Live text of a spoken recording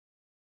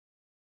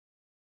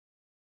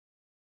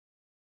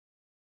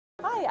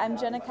Hi, I'm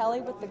Jenna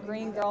Kelly with the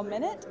Green Girl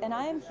Minute, and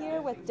I am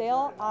here with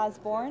Dale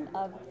Osborn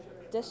of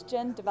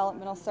Disgen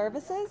Developmental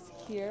Services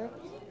here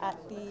at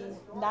the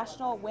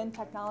National Wind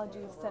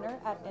Technology Center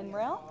at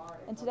NRail.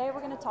 And today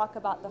we're going to talk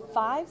about the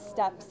 5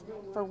 steps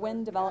for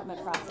wind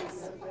development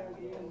process.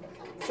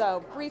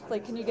 So briefly,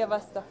 can you give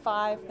us the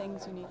 5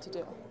 things you need to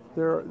do?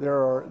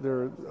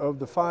 Of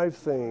the 5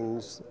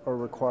 things are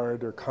required,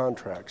 they're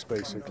contracts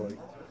basically.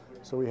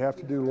 So we have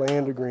to do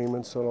land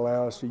agreements that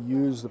allow us to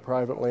use the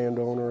private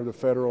landowner, the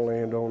federal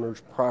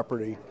landowner's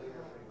property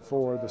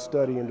for the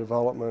study and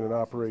development and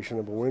operation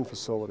of a wind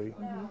facility.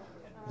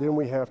 Then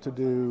we have to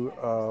do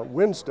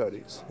wind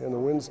studies, and the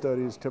wind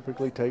studies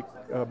typically take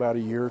about a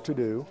year to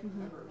do.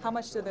 How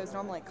much do those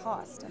normally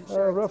cost? I'm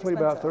sure roughly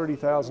about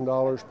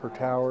 $30,000 per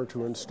tower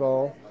to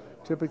install.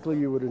 Typically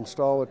you would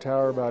install a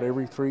tower about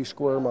every 3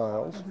 square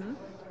miles.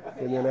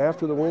 And then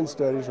after the wind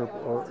studies,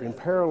 or in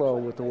parallel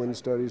with the wind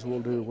studies,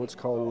 we'll do what's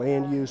called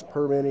land use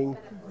permitting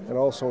and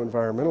also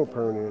environmental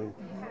permitting.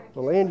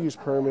 The land use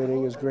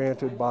permitting is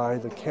granted by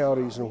the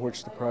counties in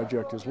which the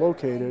project is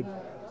located,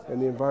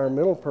 and the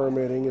environmental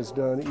permitting is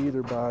done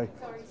either by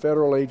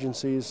federal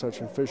agencies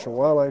such as Fish and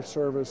Wildlife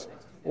Service,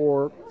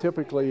 or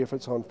typically if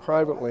it's on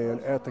private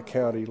land at the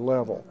county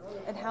level.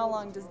 And how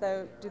long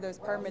do those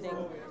permitting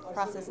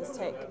processes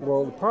take?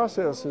 Well, the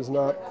process is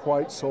not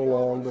quite so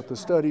long, but the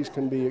studies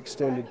can be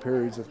extended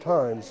periods of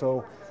time.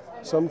 So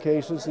some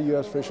cases the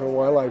U.S. Fish and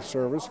Wildlife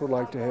Service would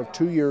like to have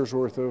 2 years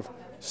worth of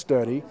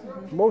study.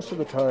 Most of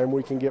the time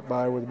we can get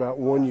by with about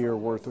 1 year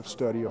worth of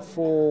study, a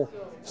full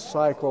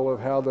cycle of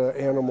how the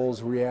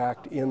animals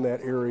react in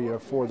that area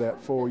for that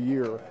full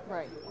year.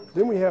 Right.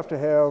 Then we have to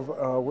have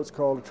what's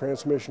called a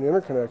transmission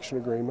interconnection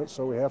agreement,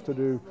 so we have to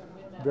do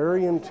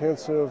very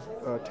intensive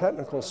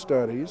technical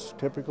studies,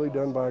 typically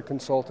done by a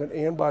consultant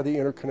and by the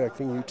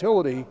interconnecting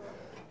utility,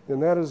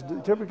 and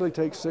that typically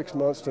takes 6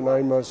 months to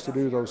 9 months to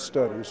do those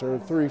studies. There are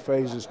 3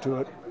 phases to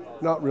it,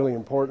 not really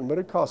important, but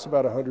it costs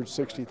about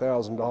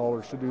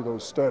 $160,000 to do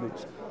those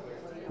studies.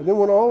 And then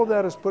when all of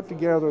that is put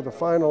together, the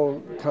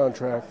final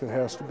contract that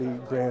has to be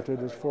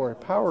granted is for a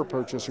power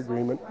purchase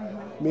agreement,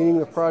 meaning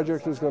the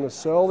project is going to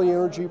sell the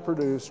energy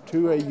produced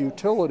to a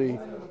utility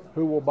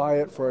who will buy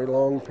it for a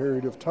long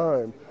period of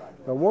time.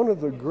 Now, one of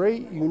the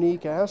great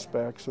unique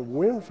aspects of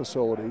wind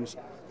facilities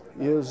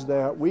is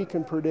that we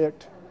can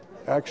predict,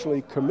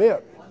 actually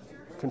commit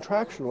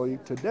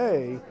contractually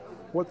today,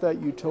 what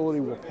that utility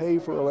will pay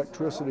for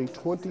electricity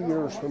 20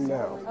 years from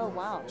now. Oh,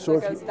 wow. So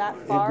it goes that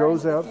far? It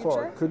goes into that the far.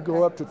 future? It could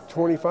go up to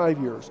 25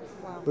 years.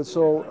 Wow. But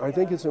so I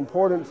think it's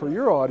important for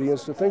your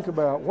audience to think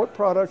about what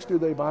products do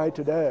they buy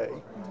today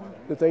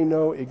that they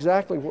know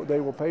exactly what they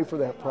will pay for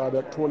that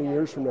product 20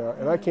 years from now.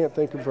 And I can't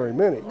think of very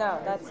many. No,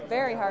 that's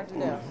very hard to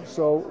do.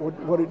 So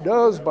what it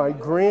does by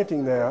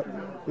granting that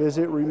is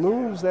it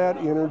removes that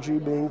energy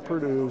being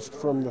produced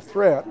from the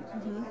threat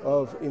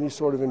of any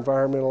sort of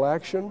environmental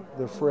action,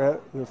 the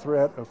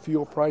threat of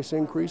fuel price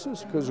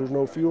increases because there's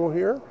no fuel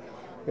here,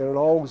 and it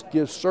always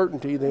gives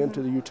certainty then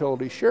to the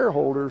utility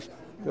shareholders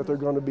that they're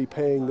going to be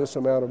paying this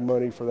amount of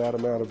money for that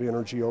amount of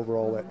energy over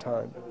all that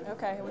time.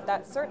 Okay, with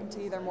that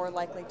certainty, they're more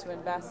likely to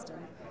invest in.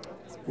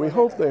 We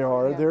hope they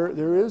are. Yeah.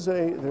 There is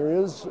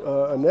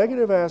a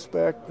negative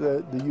aspect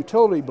that the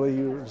utility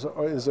believes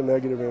is a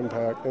negative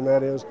impact, and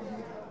that is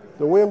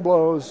the wind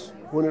blows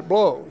when it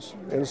blows,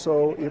 and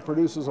so it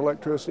produces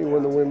electricity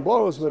when the wind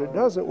blows, but it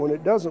doesn't when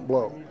it doesn't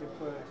blow.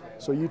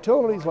 So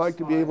utilities like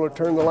to be able to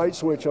turn the light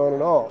switch on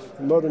and off.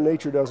 Mother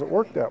Nature doesn't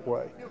work that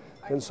way.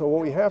 And so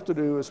what we have to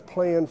do is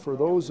plan for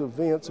those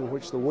events in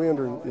which the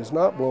wind is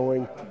not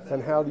blowing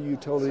and how the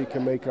utility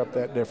can make up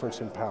that difference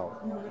in power.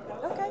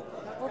 Okay.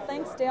 Well,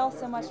 thanks, Dale,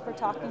 so much for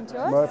talking to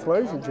us. My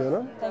pleasure,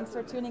 Jenna. Thanks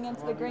for tuning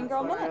into the Green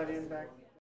Girl Minute.